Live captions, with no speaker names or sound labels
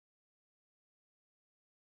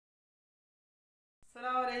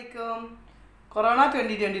അസ്സലാമലൈക്കും. കൊറോണ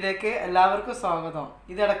 2020ലേക്ക് എല്ലാവർക്കും സ്വാഗതം.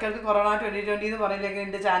 ഇത് ഇടയ്ക്കിടയ്ക്ക് കൊറോണ 2020 എന്ന് പറയുന്നില്ലെങ്കിൽ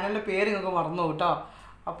എൻ്റെ ചാനലിൻ്റെ പേര് നിങ്ങൾക്ക് മറന്നു കേട്ടോ.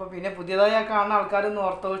 അപ്പോൾ പിന്നെ പുതിയതായി കാണുന്ന ആൾക്കാരൊന്ന്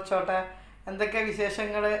ഓർത്ത് വെച്ചോട്ടെ. എന്തൊക്കെ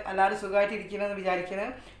വിശേഷങ്ങൾ, എല്ലാവരും സുഖമായിട്ടിരിക്കണമെന്ന്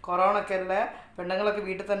വിചാരിക്കുന്നത്. കൊറോണ ഒക്കെ അല്ലേ, പെണ്ണുങ്ങളൊക്കെ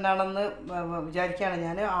വീട്ടിൽ തന്നെയാണെന്ന് വിചാരിക്കുകയാണ്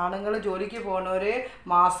ഞാൻ. ആണുങ്ങൾ ജോലിക്ക് പോകുന്നവർ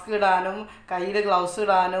മാസ്ക് ഇടാനും കയ്യിൽ ഗ്ലൗസ്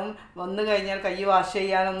ഇടാനും വന്നു കഴിഞ്ഞാൽ കൈ വാഷ്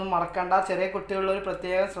ചെയ്യാനൊന്നും മറക്കണ്ട. ചെറിയ കുട്ടികളുള്ളവർ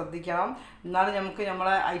പ്രത്യേകം ശ്രദ്ധിക്കണം. എന്നാലും നമുക്ക്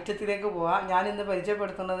നമ്മളെ ഐറ്റത്തിലേക്ക് പോവാം. ഞാനിന്ന്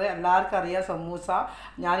പരിചയപ്പെടുത്തുന്നത് എല്ലാവർക്കും അറിയാം സമൂസ.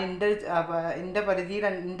 ഞാൻ എൻ്റെ പരിധിയിൽ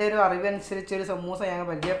എൻ്റെ ഒരു അറിവനുസരിച്ചൊരു സമൂസ ഞാൻ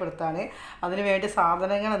പരിചയപ്പെടുത്താണ്. അതിന് വേണ്ടി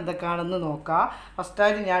സാധനങ്ങൾ എന്തൊക്കെയാണെന്ന് നോക്കാം.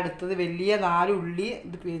 ഫസ്റ്റായിട്ട് ഞാൻ എടുത്തത് വലിയ 4 ഉള്ളി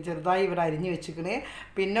ഇത് ചെറുതായി ഇവിടെ അരിഞ്ഞ് വെച്ചിക്കണേ.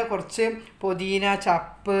 പിന്നെ കുറച്ച് പുതിന,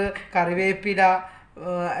 ചപ്പ്, കറിവേപ്പില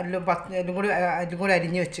എല്ലാം കൂടി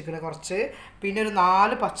അരിഞ്ഞ് വെച്ചിക്കണേ കുറച്ച്. പിന്നെ ഒരു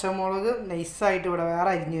 4 പച്ചമുളക് നൈസായിട്ട് ഇവിടെ വേറെ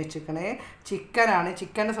അരിഞ്ഞ് വെച്ചിക്കണേ. ചിക്കനാണ്,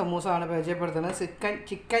 ചിക്കൻ്റെ സമൂസയാണ് പരിചയപ്പെടുത്തുന്നത്.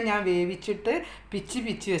 ചിക്കൻ ഞാൻ വേവിച്ചിട്ട് പിച്ചി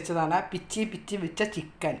വെച്ചതാണ്. പിച്ചി വെച്ച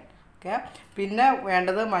ചിക്കൻ. ഓക്കെ. പിന്നെ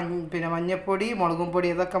വേണ്ടത് മഞ്ഞൾപ്പൊടി, മുളകും പൊടി,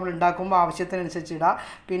 ഇതൊക്കെ നമ്മൾ ഉണ്ടാക്കുമ്പോൾ ആവശ്യത്തിനനുസരിച്ച് ഇടാം.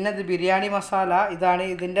 പിന്നെ ഇത് ബിരിയാണി മസാല, ഇതാണ്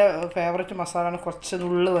ഇതിൻ്റെ ഫേവററ്റ് മസാലയാണ്. കുറച്ച്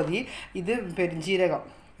നുള്ളു മതി. ഇത്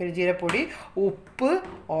പെരുംജീരപ്പൊടി, ഉപ്പ്,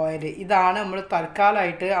 ഓയിൽ. ഇതാണ് നമ്മൾ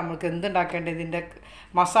തൽക്കാലമായിട്ട് നമ്മൾക്ക് എന്തുണ്ടാക്കേണ്ടത്, ഇതിൻ്റെ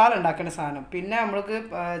മസാല ഉണ്ടാക്കേണ്ട സാധനം. പിന്നെ നമ്മൾക്ക്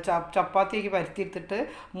ചപ്പാത്തിയൊക്കെ പരത്തിയെടുത്തിട്ട്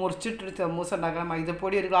മുറിച്ചിട്ടൊരു സമൂസ ഉണ്ടാക്കണം.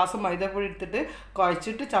 മൈദപ്പൊടി, ഒരു ഗ്ലാസ് മൈദപ്പൊടി എടുത്തിട്ട്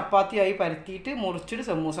കുഴച്ചിട്ട് ചപ്പാത്തിയായി പരത്തിയിട്ട് മുറിച്ചിട്ട്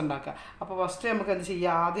സമൂസ ഉണ്ടാക്കുക. അപ്പോൾ ഫസ്റ്റ് നമുക്ക് എന്ത്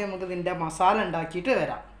ചെയ്യുക, ആദ്യം നമുക്ക് ഇതിൻ്റെ മസാല ഉണ്ടാക്കിയിട്ട്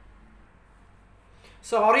വരാം.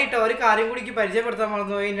 സോറി കേട്ടോ, ഒരു കാര്യം കൂടി എനിക്ക് പരിചയപ്പെടുത്താൻ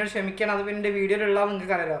മറന്നുപോയി, എന്നോട് ക്ഷമിക്കണം. അത് പിന്നെ എൻ്റെ വീഡിയോയിലുള്ള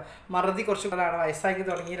നിങ്ങൾക്ക് അറിയാലോ, മറുതി കുറച്ച് കൂടുതലാണ്, വയസ്സാക്കി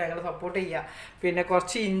തുടങ്ങി, ഞങ്ങൾ സപ്പോർട്ട് ചെയ്യുക. പിന്നെ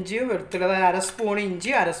കുറച്ച് ഇഞ്ചിയും വെളുത്തുള്ളി, അതായത് 1 സ്പൂൺ ഇഞ്ചി,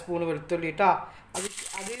 1 സ്പൂൺ വെളുത്തുള്ളി കേട്ടോ. അത്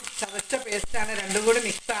ചതച്ച പേസ്റ്റാണ്, രണ്ടും കൂടി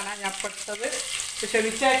മിക്സാണ് ഞാൻ പെട്ടത്.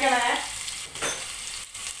 ക്ഷമിച്ചേക്കണേ,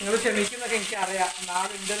 നിങ്ങൾ ക്ഷമിക്കുന്നൊക്കെ എനിക്കറിയാം.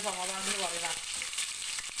 നാളെ എൻ്റെ ഒരു സമാധാനത്തിന് പറയാം,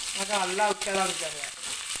 നമുക്ക് നല്ല ആൾക്കാരാണ് എനിക്കറിയാം.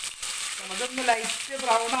 നമുക്കൊന്ന് ലൈറ്റ്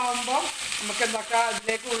ബ്രൗൺ ആകുമ്പോൾ നമുക്ക് എന്താക്കാം,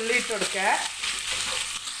 അതിലേക്ക് ഉള്ളി ഇട്ട് കൊടുക്കേ.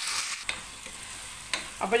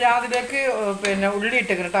 അപ്പോൾ ഞാൻ അതിലേക്ക് ഉള്ളി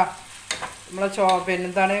ഇട്ടേക്കണം കേട്ടോ. നമ്മളെ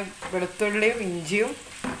എന്താണ് വെളുത്തുള്ളിയും ഇഞ്ചിയും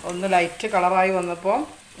ഒന്ന് ലൈറ്റ് കളറായി വന്നപ്പോൾ,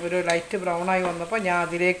 ഒരു ലൈറ്റ് ബ്രൗൺ ആയി വന്നപ്പോൾ ഞാൻ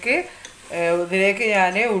ഇതിലേക്ക്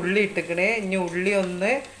ഞാൻ ഉള്ളി ഇട്ടേക്കണേ. ഇനി ഉള്ളി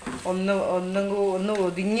ഒന്ന്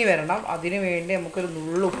ഒതുങ്ങി വരണം. അതിന് വേണ്ടി നമുക്കൊരു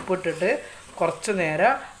നുള്ളു ഉപ്പിട്ടിട്ട് കുറച്ച്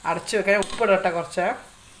നേരം അടച്ച് വെക്കാൻ. ഉപ്പിടട്ടെ കുറച്ച്.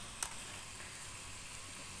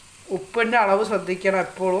 ഉപ്പിൻ്റെ അളവ് ശ്രദ്ധിക്കണം,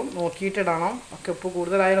 എപ്പോഴും നോക്കിയിട്ടിടണം. ഒക്കെ ഉപ്പ്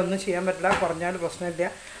കൂടുതലായാലും ഒന്നും ചെയ്യാൻ പറ്റില്ല, കുറഞ്ഞാലും പ്രശ്നമില്ല.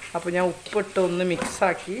 അപ്പോൾ ഞാൻ ഉപ്പിട്ട് ഒന്ന്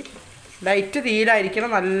മിക്സാക്കി. ലൈറ്റ് തീയിലായിരിക്കണം,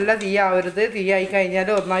 നല്ല തീ ആവരുത്. തീ ആയി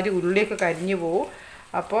കഴിഞ്ഞാൽ ഒന്നായിട്ട് ഉള്ളിയൊക്കെ കരിഞ്ഞു പോവും.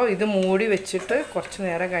 അപ്പോൾ ഇത് മൂടി വെച്ചിട്ട് കുറച്ച്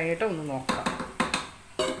നേരം കഴിഞ്ഞിട്ട് ഒന്ന് നോക്കാം.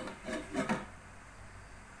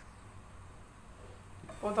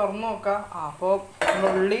 അപ്പോൾ തുറന്ന് നോക്കാം. അപ്പോൾ നമ്മൾ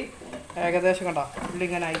ഉള്ളി ഏകദേശം കണ്ടോ, ഉള്ളി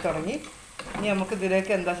ഇങ്ങനെ ആയി തുടങ്ങി. ഇനി നമുക്ക്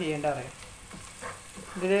ഇതിലേക്ക് എന്താ ചെയ്യേണ്ടത് അറിയാം.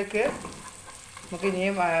 ഇതിലേക്ക് നമുക്ക്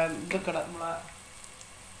ഇനിയും നമ്മളെ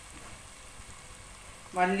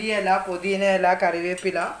മല്ലിയില, പുതിന ഇല,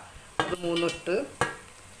 കറിവേപ്പില, ഇത് 3 ഇട്ട്.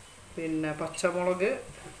 പിന്നെ പച്ചമുളക്.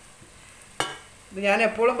 ഇത് ഞാൻ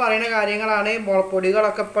എപ്പോഴും പറയുന്ന കാര്യങ്ങളാണ്.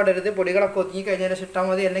 പൊടികളൊക്കെ ഇപ്പോൾ ഇടരുത്. പൊടികളൊക്കെ ഒതുങ്ങി കഴിഞ്ഞാൽ ഇട്ടാൽ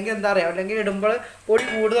മതി. അല്ലെങ്കിൽ എന്താ പറയുക, അല്ലെങ്കിൽ ഇടുമ്പോൾ പൊടി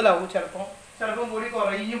കൂടുതലാവും, ചിലപ്പം പൊടി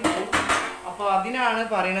കുറഞ്ഞു പോകും. അപ്പോൾ അതിനാണ്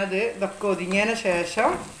പറയണത്. ഇതൊക്കെ ഒതുങ്ങിയതിന് ശേഷം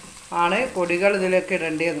ആണ് പൊടികൾ ഇതിലേക്ക്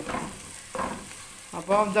ഇടേണ്ടത്.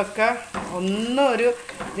 അപ്പോൾ ഇതൊക്കെ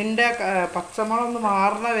ഇതിൻ്റെ പച്ചമണം ഒന്ന്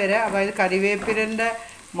മാറുന്ന വരെ, അതായത് കറിവേപ്പിലിൻ്റെ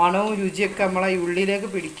മണവും രുചിയൊക്കെ നമ്മളെ ഈ ഉള്ളിലേക്ക്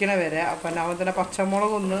പിടിക്കണ വരെ. അപ്പം അവൻ തന്നെ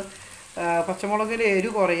പച്ചമുളകിൻ്റെ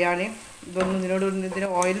എരിവ് കുറയാൻ ഇതിന്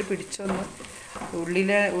ഓയിൽ പിടിച്ചൊന്ന്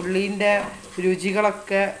ഉള്ളീൻ്റെ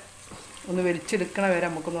രുചികളൊക്കെ ഒന്ന് വലിച്ചെടുക്കണ വരെ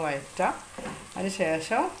നമുക്കൊന്ന് വഴറ്റാം. അതിന്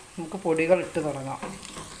ശേഷം നമുക്ക് പൊടികൾ ഇട്ട് തുടങ്ങാം.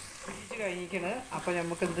 കഴിഞ്ഞിരിക്കണ്. അപ്പോൾ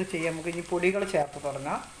നമുക്ക് എന്ത് ചെയ്യാം, നമുക്ക് ഇനി പൊടികൾ ചേർത്ത്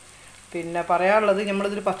തുടങ്ങാം. പിന്നെ പറയാനുള്ളത്,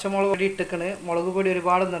 നമ്മളിതിൽ പച്ചമുളക് പൊടി ഇട്ടിക്കണ്. മുളക് പൊടി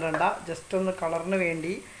ഒരുപാട് ഇടണ്ട, ജസ്റ്റ് ഒന്ന് കളറിന്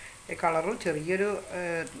വേണ്ടി. കളറും ചെറിയൊരു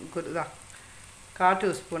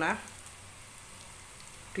 1/4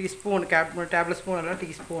 ടീസ്പൂൺ, ടേബിൾ സ്പൂൺ അല്ല,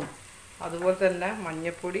 ടീസ്പൂൺ. അതുപോലെ തന്നെ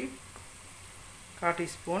മഞ്ഞൾപ്പൊടി 1/4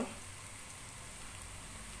 ടീസ്പൂൺ.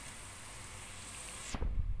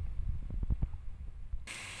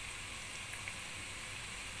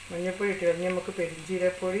 മഞ്ഞൾപ്പൊടി ഇട്ട് കഴിഞ്ഞ് നമുക്ക്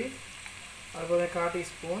പെരുംജീരപ്പൊടി അതുപോലെ 1/4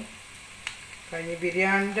 ടീസ്പൂൺ കഴിഞ്ഞ്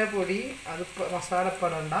ബിരിയാണിൻ്റെ പൊടി, അത്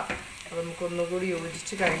മസാലപ്പെടണ്ട. അത് നമുക്കൊന്നുകൂടി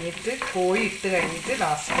യോജിച്ച് കഴിഞ്ഞിട്ട് കോഴി ഇട്ട് കഴിഞ്ഞിട്ട്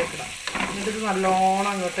ലാസ്റ്റിലേക്ക് ഇടാം. എന്നിട്ട് ഇത് നല്ലോണം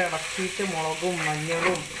അങ്ങോട്ട് ഇളക്കിയിട്ട് മുളകും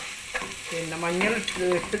മഞ്ഞളും, പിന്നെ മഞ്ഞൾ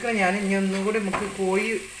ഇട്ട് ഞാൻ ഇനി ഒന്നും കൂടി നമുക്ക് കോഴി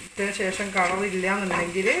ഇട്ടതിന് ശേഷം കളറില്ല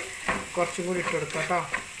എന്നുണ്ടെങ്കിൽ കുറച്ചും കൂടി ഇട്ട് കൊടുക്കാം കേട്ടോ.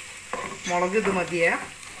 മുളക് ഇത് മതിയേ.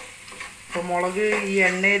 അപ്പോൾ മുളക് ഈ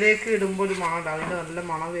എണ്ണയിലേക്ക് ഇടുമ്പോൾ ഒരു മണം, അതിന് നല്ല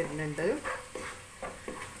മണം വരുന്നുണ്ട്.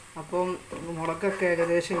 അപ്പം മുളകൊക്കെ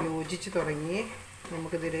ഏകദേശം യോജിച്ച് തുടങ്ങി.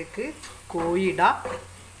 നമുക്കിതിലേക്ക് കോഴി ഇടാം.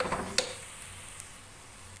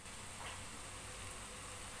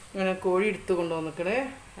 ഇങ്ങനെ കോഴി എടുത്ത് കൊണ്ടുവന്നിക്കണേ.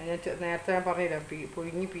 ഞാൻ നേരത്തെ ഞാൻ പറഞ്ഞില്ല,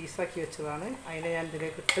 പുഴുങ്ങി പീസാക്കി വെച്ചതാണ്. അതിനെ ഞാൻ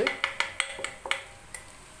ഇതിലേക്ക് ഇട്ട്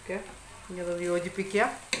ഓക്കെ ഇനി അതൊന്ന് യോജിപ്പിക്കുക.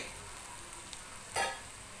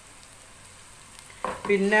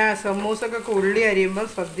 പിന്നെ സമൂസക്കൊക്കെ ഉള്ളി അരിയുമ്പം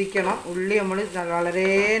ശ്രദ്ധിക്കണം. ഉള്ളി നമ്മൾ വളരെ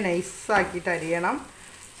നൈസാക്കിയിട്ട് അരിയണം.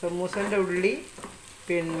 സമൂസൻ്റെ ഉള്ളി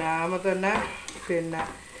പിന്നെ ആകുമ്പോൾ തന്നെ പിന്നെ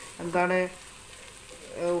എന്താണ്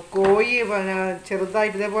കോഴി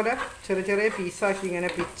ചെറുതായിട്ട് ഇതേപോലെ ചെറിയ ചെറിയ പീസാക്കി ഇങ്ങനെ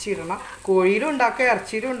പിച്ചിടണം. കോഴിയിലും ഉണ്ടാക്കുക,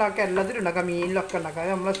 ഇറച്ചിയിലും ഉണ്ടാക്കുക, എല്ലാത്തിലും ഉണ്ടാക്കുക, മീനിലൊക്കെ ഉണ്ടാക്കുക.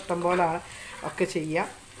 അത് നമ്മൾ ഇഷ്ടം പോലെയാണ് ഒക്കെ ചെയ്യുക.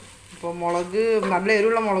 അപ്പോൾ മുളക് നല്ല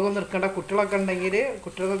എരിവുള്ള മുളകൊന്നും എടുക്കേണ്ട. കുട്ടികളൊക്കെ ഉണ്ടെങ്കിൽ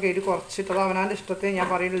കുട്ടികൾക്കൊക്കെ എരി കുറച്ചിട്ട്, അത് അവനാൻ്റെ ഇഷ്ടത്തിന് ഞാൻ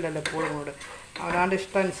പറയുന്നില്ലല്ലോ എപ്പോഴും കൂടെ, അവനാൻ്റെ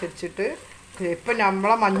ഇഷ്ടം അനുസരിച്ചിട്ട്. ഇപ്പം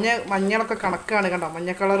നമ്മളെ മഞ്ഞളൊക്കെ കണക്കാണ് കണ്ടോ.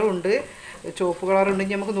 മഞ്ഞ കളറും ഉണ്ട്, ചുവപ്പ്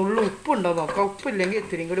കളറുണ്ടെങ്കിൽ നമുക്ക് നുള്ളു ഉപ്പുണ്ടോ നോക്കാം. ഉപ്പില്ലെങ്കിൽ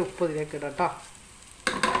ഇത്തിരിയും കൂടി ഉപ്പ് ഇതിലേക്ക് ഇടാം കേട്ടോ.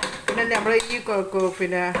 പിന്നെ നമ്മൾ ഈ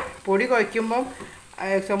പിന്നെ പൊടി കുഴയ്ക്കുമ്പം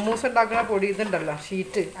സമൂസ ഉണ്ടാക്കുന്ന പൊടി ഇതുണ്ടല്ലോ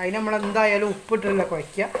ഷീറ്റ്, അതിന് നമ്മൾ എന്തായാലും ഉപ്പിട്ടില്ല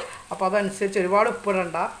കുഴയ്ക്കുക. അപ്പോൾ അതനുസരിച്ച് ഒരുപാട്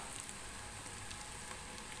ഉപ്പിടണ്ട.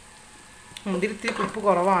 ഇതിരിത്തിരി ഉപ്പ്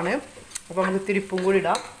കുറവാണ്, അപ്പോൾ നമുക്ക് ഇത്തിരി ഉപ്പും കൂടി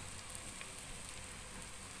ഇടാം.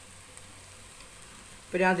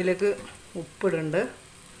 ഇപ്പം ഞാൻ അതിലേക്ക് ഉപ്പിടുന്നുണ്ട്.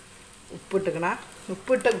 ഉപ്പിട്ടിക്കണേ.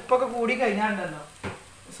 ഉപ്പൊക്കെ കൂടി കഴിഞ്ഞാലുണ്ടല്ലോ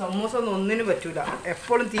സമൂസ ഒന്നിനും പറ്റില്ല.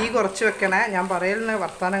 എപ്പോഴും തീ കുറച്ച് വെക്കണേ. ഞാൻ പറയുന്ന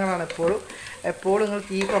വർത്തമാനങ്ങളാണ് എപ്പോഴും നിങ്ങൾ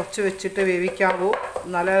തീ കുറച്ച് വെച്ചിട്ട് വേവിക്കാവൂ,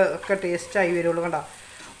 എന്നാലേ ഒക്കെ ടേസ്റ്റായി വരുള്ളൂ. കണ്ടോ,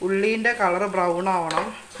 ഉള്ളീൻ്റെ കളറ് ബ്രൗൺ ആവണം.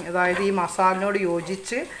 അതായത് ഈ മസാലയോട്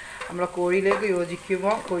യോജിച്ച് നമ്മളെ കോഴിയിലേക്ക്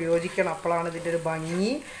യോജിക്കണം. അപ്പോഴാണ് ഇതിൻ്റെ ഒരു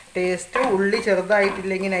ഭംഗി, ടേസ്റ്റ്. ഉള്ളി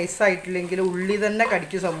ചെറുതായിട്ടില്ലെങ്കിൽ നൈസായിട്ടില്ലെങ്കിൽ ഉള്ളി തന്നെ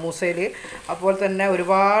കടിക്കും സമൂസയിൽ. അപ്പോൾ തന്നെ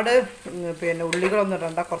ഒരുപാട് പിന്നെ ഉള്ളികളൊന്നും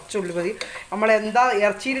ഇടണ്ട, കുറച്ച് ഉള്ളി മതി. നമ്മളെന്താ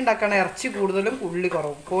ഇറച്ചിയിലുണ്ടാക്കുകയാണെങ്കിൽ ഇറച്ചി കൂടുതലും ഉള്ളി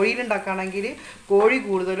കുറവും, കോഴിയിലുണ്ടാക്കുകയാണെങ്കിൽ കോഴി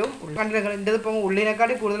കൂടുതലും ഉള്ളി. കണ്ടില്ല, എൻ്റെ ഇപ്പം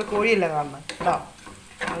ഉള്ളിനെക്കാട്ടി കൂടുതൽ കോഴിയല്ല കാണുന്നത് കേട്ടോ.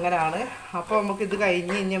 അങ്ങനെയാണ്. അപ്പോൾ നമുക്കിത്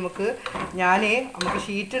കഴിഞ്ഞ് ഇനി നമുക്ക്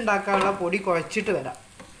ഷീറ്റ് ഉണ്ടാക്കാനുള്ള പൊടി കുഴച്ചിട്ട് വരാം.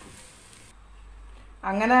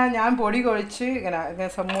 അങ്ങനെ ഞാൻ പൊടി കുഴച്ച് ഇങ്ങനെ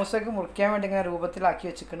സമൂസക്ക് മുറിക്കാൻ വേണ്ടി ഇങ്ങനെ രൂപത്തിലാക്കി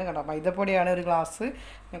വെച്ചിട്ടുണ്ട് കണ്ടോ. മൈദപ്പൊടിയാണ് ഒരു ഗ്ലാസ്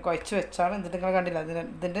ഞാൻ കുഴച്ച് വെച്ചാണ്. എന്നിട്ട് നിങ്ങൾ കണ്ടില്ല,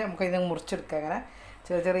 ഇതിൻ്റെ നമുക്ക് ഇതിനെ മുറിച്ചെടുക്കാം. ഇങ്ങനെ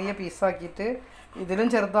ചെറിയ ചെറിയ പീസാക്കിയിട്ട് ഇതിലും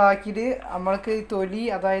ചെറുതാക്കിയിട്ട് നമ്മൾക്ക് ഈ തൊലി,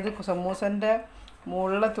 അതായത് സമൂസൻ്റെ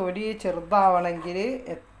മുകളിലെ തൊലി ചെറുതാവണമെങ്കിൽ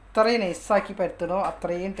എത്രയും നൈസാക്കി പരത്തണോ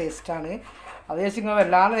അത്രയും ടേസ്റ്റാണ്. അത് വെച്ച് നിങ്ങൾ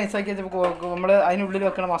വല്ലാതെ നൈസാക്കി വെച്ചപ്പോൾ നമ്മൾ അതിനുള്ളിൽ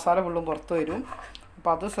വെക്കണ മസാല ഫുള്ളും പുറത്ത് വരും.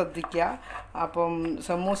 അപ്പോൾ അത് ശ്രദ്ധിക്കുക. അപ്പം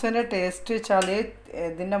സമൂസേൻ്റെ ടേസ്റ്റ് വെച്ചാൽ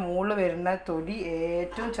ഇതിൻ്റെ മുകളിൽ വരുന്ന തൊലി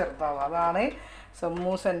ഏറ്റവും ചെറുതാവുക, അതാണ്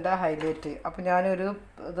സമൂസൻ്റെ ഹൈലൈറ്റ്. അപ്പോൾ ഞാനൊരു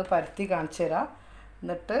ഇത് പരത്തി കാണിച്ചു തരാം,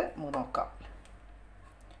 എന്നിട്ട് നോക്കാം.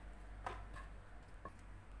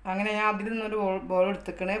 അങ്ങനെ ഞാൻ അതിൽ നിന്നൊരു ബോൾ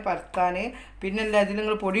എടുത്തിക്കണേ പരത്താൻ. പിന്നല്ല അതിൽ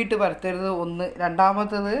നിങ്ങൾ പൊടിയിട്ട് പരത്തരുത് ഒന്ന്.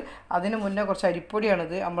 രണ്ടാമത്തത് അതിന് മുന്നേ കുറച്ച്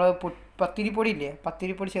അരിപ്പൊടിയാണിത്. നമ്മൾ പത്തിരിപ്പൊടി ഇല്ലേ,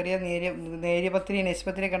 പത്തിരിപ്പൊടി ചെറിയ നേരിയ പത്തിരി, നെസ്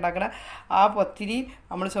പത്തിരിയൊക്കെ ഉണ്ടാക്കണ ആ പത്തിരി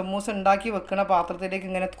നമ്മൾ സമൂസ ഉണ്ടാക്കി വെക്കണ പാത്രത്തിലേക്ക്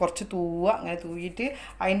ഇങ്ങനെ കുറച്ച് അങ്ങനെ തൂവിയിട്ട്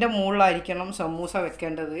അതിൻ്റെ മുകളിലായിരിക്കണം സമൂസ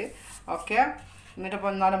വെക്കേണ്ടത്. ഓക്കെ, എന്നിട്ടിപ്പോൾ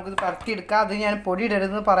എന്നാൽ നമുക്കിത് പരത്തിയെടുക്കാം. അത് ഞാൻ പൊടി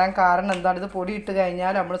ഇടരുതെന്ന് പറയാൻ കാരണം എന്താണ്, ഇത് പൊടി ഇട്ട്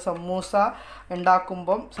കഴിഞ്ഞാൽ നമ്മൾ സമൂസ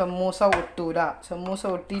ഉണ്ടാക്കുമ്പം സമൂസ ഒട്ടൂല. സമൂസ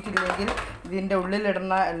ഒട്ടിയിട്ടില്ലെങ്കിൽ ഇതിൻ്റെ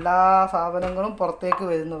ഉള്ളിലിടുന്ന എല്ലാ സാധനങ്ങളും പുറത്തേക്ക്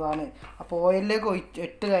വരുന്നതാണ്. അപ്പോൾ ഓയിലിലേക്ക്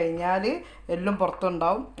ഇട്ട് കഴിഞ്ഞാൽ എല്ലാം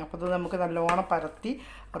പുറത്തുണ്ടാവും. അപ്പോൾ ഇത് നമുക്ക് നല്ലോണം പരത്തി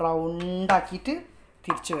റൗണ്ടാക്കിയിട്ട്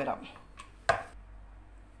തിരിച്ചു വരാം.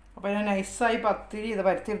 അപ്പോൾ ഞാൻ നൈസായി പത്തിരി ഇത്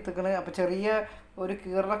പരത്തി എടുത്തിക്കണ്. അപ്പോൾ ചെറിയ ഒരു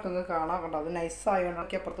കീറിലൊക്കെ അങ്ങ് കാണാൻ കണ്ടോ, അത്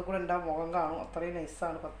നൈസായതുകൊണ്ടൊക്കെ അപ്പുറത്ത് കൂടെ എൻ്റെ മുഖം കാണും, അത്രയും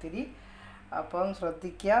നൈസാണ് പത്തിരി. അപ്പം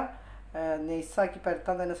ശ്രദ്ധിക്കുക, നൈസാക്കി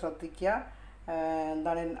പരത്താൻ തന്നെ ശ്രദ്ധിക്കുക.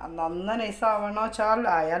 എന്താണ് നന്ന നൈസാവണമെന്ന് വെച്ചാൽ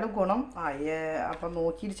ആയാലും ഗുണം അപ്പം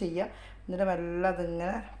നോക്കിയിട്ട് ചെയ്യുക. എന്നിട്ട് മെല്ലെ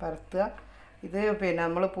അതിങ്ങനെ പരത്തുക. ഇത് പിന്നെ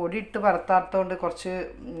നമ്മൾ പൊടി ഇട്ട് പരത്താത്തതുകൊണ്ട് കുറച്ച്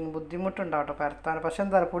ബുദ്ധിമുട്ടുണ്ടാവും കേട്ടോ പരത്താൻ. പക്ഷെ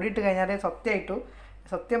എന്താ പറയുക, പൊടി ഇട്ട് കഴിഞ്ഞാൽ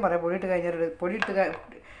സത്യം പറയാം, പൊടി ഇട്ട് കഴിഞ്ഞാൽ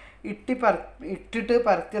ഇട്ടിട്ട്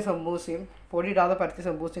പരത്തിയ സമൂസയും പൊടി ഇടാതെ പരത്തിയ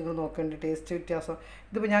സമൂസയും നിങ്ങൾ നോക്കേണ്ടി ടേസ്റ്റ് വ്യത്യാസം.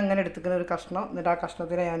 ഇതിപ്പോൾ ഞാൻ അങ്ങനെ എടുത്തിക്കുന്ന ഒരു കഷ്ണം, എന്നിട്ട് ആ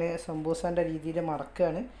കഷ്ണത്തിനെ ഞാൻ സമൂസേൻ്റെ രീതിയിൽ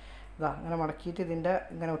മടക്കുകയാണ്. അങ്ങനെ മടക്കിയിട്ട് ഇതിൻ്റെ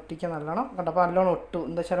ഇങ്ങനെ ഒട്ടിക്കാൻ നല്ലോണം കണ്ടപ്പോൾ നല്ലോണം ഒട്ടും.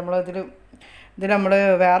 എന്താ വെച്ചാൽ ഇതിൽ നമ്മൾ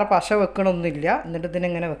വേറെ പശ വെക്കണമൊന്നുമില്ല. എന്നിട്ട്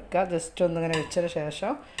ഇതിനിങ്ങനെ വെക്കുക, ജസ്റ്റ് ഒന്നിങ്ങനെ വെച്ചതിന്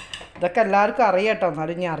ശേഷം. ഇതൊക്കെ എല്ലാവർക്കും അറിയാം കേട്ടോ,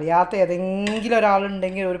 എന്നാലും ഇനി അറിയാത്ത ഏതെങ്കിലും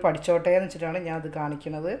ഒരാളുണ്ടെങ്കിൽ ഒരു പഠിച്ചോട്ടെ എന്ന് വെച്ചിട്ടാണ് ഞാൻ ഇത്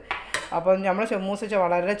കാണിക്കുന്നത്. അപ്പം നമ്മൾ സമൂസ വെച്ചാൽ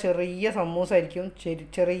വളരെ ചെറിയ സമൂസ ആയിരിക്കും.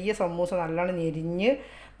 ചെറിയ സമൂസ നല്ലോണം ഞെരിഞ്ഞ്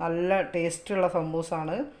നല്ല ടേസ്റ്റുള്ള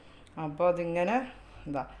സമൂസാണ്. അപ്പോൾ അതിങ്ങനെ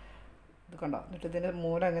ഇത് കണ്ടോ, എന്നിട്ട് ഇതിൻ്റെ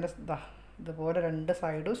മൂലം ഇങ്ങനെ ഇതുപോലെ രണ്ട്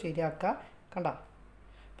സൈഡും ശരിയാക്കുക. കണ്ടോ,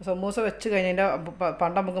 ഇപ്പോൾ സമൂസ വെച്ച് കഴിഞ്ഞതിൻ്റെ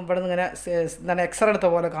പണ്ട് നമുക്ക് ഇവിടെ നിന്ന് ഇങ്ങനെ എന്താണ് എക്സ്റേ എടുത്ത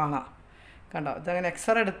പോലെ കാണാം. കണ്ടോ, ഇതങ്ങനെ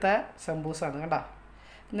എക്സ്റേ എടുത്ത സമൂസാണ്. കണ്ടോ,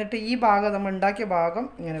 എന്നിട്ട് ഈ ഭാഗം നമ്മൾ ഉണ്ടാക്കിയ ഭാഗം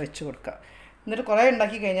ഇങ്ങനെ വെച്ച് കൊടുക്കുക. എന്നിട്ട് കുറേ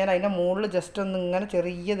ഉണ്ടാക്കി കഴിഞ്ഞാൽ അതിൻ്റെ മുകളിൽ ജസ്റ്റ് ഒന്ന് ഇങ്ങനെ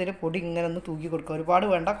ചെറിയതിൽ പൊടി ഇങ്ങനെ ഒന്ന് തൂക്കി കൊടുക്കുക. ഒരുപാട്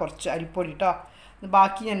വേണ്ട, കുറച്ച് അരിപ്പൊടി കേട്ടോ.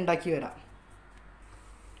 ബാക്കി ഞാൻ ഉണ്ടാക്കി വരാം.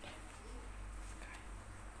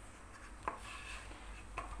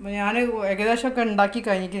 അപ്പോൾ ഞാൻ ഏകദേശമൊക്കെ ഉണ്ടാക്കി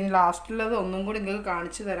കഴിഞ്ഞിട്ട് ഇനി ലാസ്റ്റിലത് ഒന്നും കൂടി നിങ്ങൾക്ക്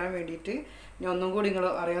കാണിച്ചു തരാൻ വേണ്ടിയിട്ട് ഞാൻ ഒന്നും കൂടി നിങ്ങൾ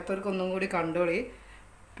അറിയാത്തവർക്ക് ഒന്നും കൂടി കണ്ടോളി.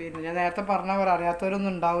 പിന്നെ ഞാൻ നേരത്തെ പറഞ്ഞ പോലെ അറിയാത്തവരൊന്നും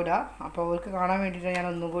ഉണ്ടാവില്ല. അപ്പോൾ അവർക്ക് കാണാൻ വേണ്ടിയിട്ട് ഞാൻ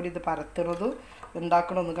ഒന്നും കൂടി ഇത് പരത്തുന്നതും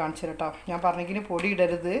ഉണ്ടാക്കണമെന്ന് കാണിച്ചു തരാം കേട്ടോ. ഞാൻ പറഞ്ഞെങ്കിൽ പൊടി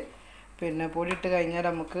ഇടരുത്. പിന്നെ പൊടി ഇട്ട് കഴിഞ്ഞാൽ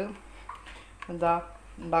നമുക്ക് എന്താ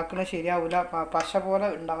ഉണ്ടാക്കുന്നത് ശരിയാവില്ല, പശ പോലെ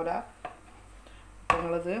ഉണ്ടാവില്ല. അപ്പോൾ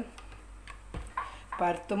നിങ്ങളിത്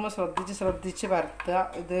പരത്തുമ്പോൾ ശ്രദ്ധിച്ച് പരത്തുക.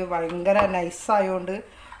 ഇത് ഭയങ്കര നൈസായതുകൊണ്ട്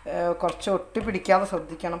കുറച്ച് ഒട്ടി പിടിക്കാതെ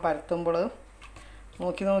ശ്രദ്ധിക്കണം പരത്തുമ്പോൾ.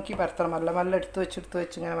 നോക്കി പരത്തണം. മെല്ലെ മെല്ലെ എടുത്ത്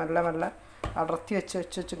വെച്ച് ഇങ്ങനെ മെല്ലെ മെല്ലെ അടർത്തി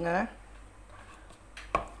വെച്ച്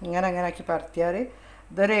ഇങ്ങനെ ആക്കി പരത്തിയാൽ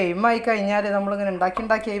ഇതൊരു എയിമായി കഴിഞ്ഞാൽ നമ്മളിങ്ങനെ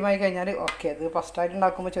ഉണ്ടാക്കി എയിമായി കഴിഞ്ഞാൽ ഓക്കെ. അത് ഫസ്റ്റായിട്ട്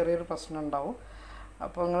ഉണ്ടാക്കുമ്പോൾ ചെറിയൊരു പ്രശ്നം ഉണ്ടാവും.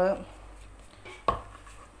 അപ്പോൾ നിങ്ങൾ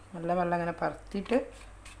മെല്ലെ മെല്ലെ അങ്ങനെ പരത്തിയിട്ട്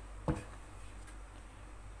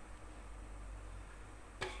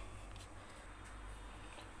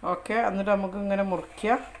ഓക്കെ. എന്നിട്ട് നമുക്ക് ഇങ്ങനെ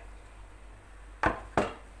മുറിക്കുക.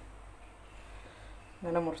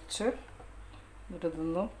 ഇങ്ങനെ മുറിച്ച് എന്നിട്ട്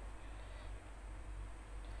ഇതൊന്നും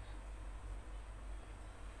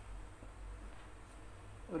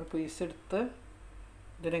ഒരു പീസ് എടുത്ത്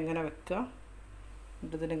ഇതിനെങ്ങനെ വെക്കുക.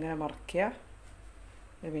 എന്നിട്ട് ഇതിനെങ്ങനെ മറിക്കുക.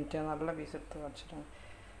 ഒരു മിനിറ്റ് നല്ല പീസ് എടുത്ത് കാണിച്ചിട്ടാണ്.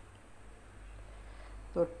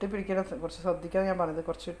 തൊട്ടി പിടിക്കണം, കുറച്ച് ശ്രദ്ധിക്കാൻ ഞാൻ പറഞ്ഞത്.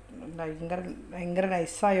 കുറച്ച് ഭയങ്കര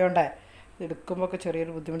നൈസായതുകൊണ്ടേ എടുക്കുമ്പോൾ ഒക്കെ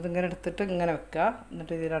ചെറിയൊരു ബുദ്ധിമുട്ട്. ഇങ്ങനെ എടുത്തിട്ട് ഇങ്ങനെ വെക്കുക.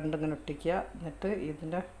 എന്നിട്ട് ഇത് രണ്ടും ഇങ്ങനെ ഒട്ടിക്കുക. എന്നിട്ട്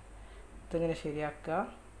ഇതിങ്ങനെ ശരിയാക്കുക.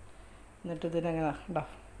 എന്നിട്ട് ഇതിനെങ്ങനെ ഉണ്ടോ,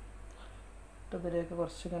 ഇതിലേക്ക്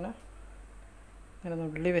കുറച്ചിങ്ങനെ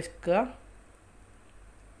നുള്ളി വെക്കുക.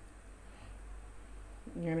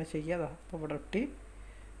 ഇങ്ങനെ ചെയ്യാതാ. അപ്പോൾ ഇവിടെ ഒട്ടി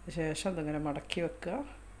ശേഷം ഇതിങ്ങനെ മടക്കി വെക്കുക.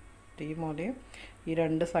 ടീ മോലെയും ഈ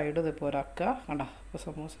രണ്ട് സൈഡും ഇതുപോലെ ആക്കുക. കണ്ടോ, ഇപ്പോൾ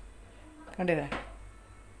സമൂസ കണ്ടില്ലേ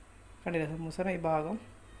സമൂസയുടെ ഈ ഭാഗം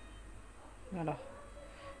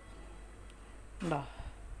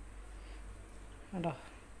കണ്ടോ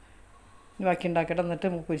ഇനി ബാക്കി ഉണ്ടാക്കിയിട്ട് എന്നിട്ട്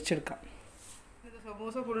പൊരിച്ചെടുക്കാം. ഇത്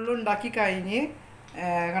സമൂസ ഫുള്ളും ഉണ്ടാക്കി കഴിഞ്ഞ്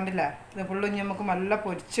കണ്ടില്ലേ, ഇത് ഫുള്ളും ഇനി നമുക്ക് നല്ല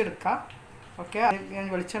പൊരിച്ചെടുക്കാം. ഓക്കെ. ഞാൻ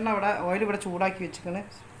വെളിച്ചെണ്ണ ഓയിൽ ഇവിടെ ചൂടാക്കി വെച്ചിരിക്കണ്.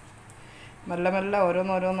 മെല്ലെ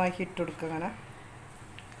ഓരോന്നാക്കി ഇട്ട് കൊടുക്കുക. അങ്ങനെ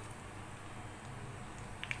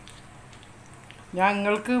ഞാൻ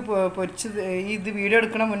നിങ്ങൾക്ക് ഇത് വീഡിയോ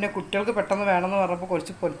എടുക്കണ മുന്നേ കുട്ടികൾക്ക് പെട്ടെന്ന് വേണമെന്ന് പറഞ്ഞപ്പോൾ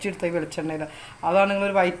കുറച്ച് പൊരിച്ചെടുത്ത ഈ വെളിച്ചെണ്ണയിൽ. അതാണ്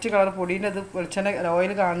നിങ്ങളൊരു വൈറ്റ് കളർ പൊടീൻ്റെ ഇത് വെളിച്ചെണ്ണ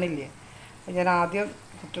ഓയിൽ കാണുന്നില്ലേ. ഞാൻ ആദ്യം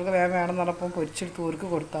കുട്ടികൾക്ക് വേണമെന്ന് പറഞ്ഞപ്പോൾ പൊരിച്ചെടുത്ത് ഊർക്ക്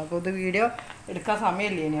കൊടുത്തു. അപ്പോൾ ഇത് വീഡിയോ എടുക്കാൻ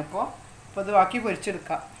സമയമില്ലേ ഇനി. അപ്പോൾ ഇത് ബാക്കി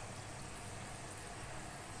പൊരിച്ചെടുക്കാം.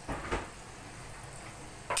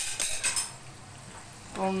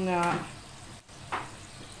 അപ്പം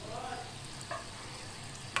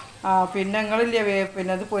പിന്നെ നിങ്ങളില്ലേ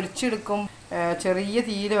പിന്നെ അത് പൊരിച്ചെടുക്കും ചെറിയ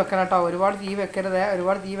തീയിൽ വെക്കണം കേട്ടോ. ഒരുപാട് തീ വെക്കരുത്.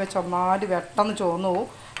 ഒരുപാട് തീ വെച്ച് ഒന്നാല് വെട്ടെന്ന് ചോന്നു പോകും.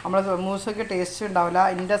 നമ്മളെ സമൂസയ്ക്ക് ടേസ്റ്റ് ഉണ്ടാവില്ല.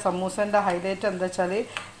 എൻ്റെ സമൂസേൻ്റെ ഹൈലൈറ്റ് എന്താ വെച്ചാൽ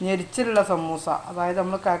ഞെരിച്ചിലുള്ള സമൂസ. അതായത്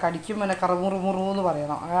നമ്മൾ കടിക്കുമ്പോൾ തന്നെ കറുമുറുമുറു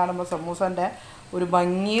പറയണം. അതാണ് നമ്മൾ സമൂസേൻ്റെ ഒരു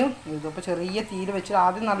ഭംഗിയും ഇതും. അപ്പോൾ ചെറിയ തീയിൽ വെച്ച്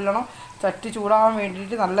ആദ്യം നല്ലോണം ചട്ടി ചൂടാകാൻ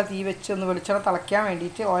വേണ്ടിയിട്ട് നല്ല തീ വെച്ച് ഒന്ന് വെളിച്ചെണ്ണ തിളയ്ക്കാൻ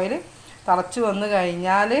വേണ്ടിയിട്ട് ഓയിൽ തിളച്ച് വന്നു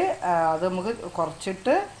കഴിഞ്ഞാൽ അത് നമുക്ക്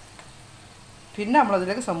കുറച്ചിട്ട് പിന്നെ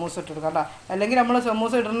നമ്മളതിലേക്ക് സമൂസ ഇട്ട് കൊടുക്കാം കേട്ടോ. അല്ലെങ്കിൽ നമ്മൾ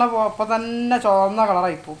സമൂസ ഇടുന്ന അപ്പോൾ തന്നെ ചുവന്ന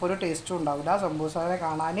കളറായി പോകും. ഇപ്പോൾ ഒരു ടേസ്റ്റും ഉണ്ടാവില്ല സമൂസനെ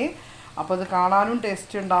കാണാൻ. അപ്പോൾ ഇത് കാണാനും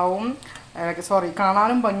ടേസ്റ്റ് ഉണ്ടാവും,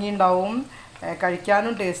 കാണാനും ഭംഗി ഉണ്ടാവും,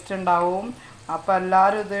 കഴിക്കാനും ടേസ്റ്റ് ഉണ്ടാവും. അപ്പോൾ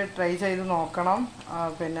എല്ലാവരും ഇത് ട്രൈ ചെയ്ത് നോക്കണം.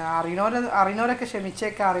 പിന്നെ അറിയുന്നവരൊക്കെ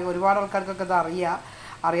ക്ഷമിച്ചേക്കാം. ഒരുപാട് ആൾക്കാർക്കൊക്കെ ഇത്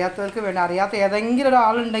അറിയാത്തവർക്ക് വേണ്ടി അറിയാത്ത ഏതെങ്കിലും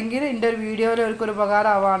ഒരാളുണ്ടെങ്കിൽ എൻ്റെ ഒരു വീഡിയോയിൽ അവർക്കൊരു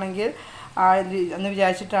ഉപകാരമാവുകയാണെങ്കിൽ എന്ന്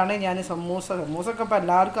വിചാരിച്ചിട്ടാണ് ഞാൻ സമൂസൊക്കെ ഇപ്പോൾ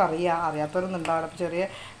എല്ലാവർക്കും അറിയാത്തവരൊന്നും ഉണ്ടാവില്ല. അപ്പോൾ ചെറിയ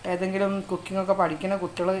ഏതെങ്കിലും കുക്കിങ്ങൊക്കെ പഠിക്കുന്ന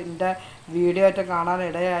കുട്ടികൾ എൻ്റെ വീഡിയോ ആയിട്ട് കാണാൻ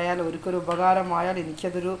ഇടയായാൽ അവർക്കൊരു ഉപകാരമായാൽ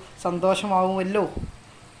എനിക്കതൊരു സന്തോഷമാവുമല്ലോ.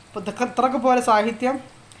 അപ്പോൾ ഇതൊക്കെ ഇത്രയൊക്കെ പോലെ സാഹിത്യം.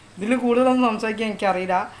 ഇതിൽ കൂടുതലൊന്നും സംസാരിക്കാൻ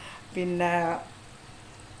എനിക്കറിയില്ല. പിന്നെ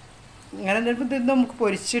ഇങ്ങനെ എന്തെങ്കിലും ഇത് നമുക്ക്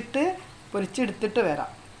പൊരിച്ചെടുത്തിട്ട്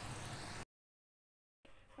വരാം.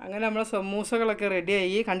 അങ്ങനെ നമ്മളെ സമൂസകളൊക്കെ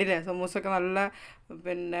റെഡിയായി. കണ്ടില്ലേ, സമൂസൊക്കെ നല്ല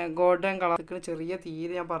പിന്നെ ഗോൾഡൻ കളർ. ചെറിയ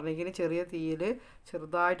തീയിൽ ഞാൻ പറഞ്ഞെങ്കിൽ ചെറിയ തീയിൽ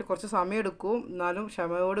ചെറുതായിട്ട് കുറച്ച് സമയം എടുക്കും. എന്നാലും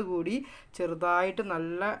ക്ഷമയോട് കൂടി ചെറുതായിട്ട്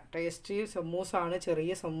നല്ല ടേസ്റ്റി സമൂസാണ്,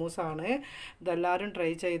 ചെറിയ സമൂസാണ്. ഇതെല്ലാവരും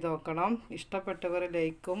ട്രൈ ചെയ്ത് നോക്കണം. ഇഷ്ടപ്പെട്ടവർ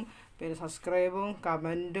ലൈക്കും പിന്നെ സബ്സ്ക്രൈബും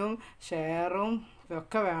കമൻറ്റും ഷെയറും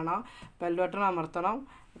ഒക്കെ വേണം. Bell button അമർത്തണം.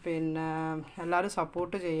 പിന്നെ എല്ലാവരും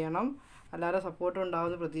സപ്പോർട്ട് ചെയ്യണം. എല്ലാവരും സപ്പോർട്ടും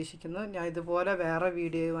ഉണ്ടാവുമെന്ന് പ്രതീക്ഷിക്കുന്നു. ഞാൻ ഇതുപോലെ വേറെ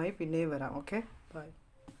വീഡിയോയുമായി പിന്നെയും വരാം. Okay, by.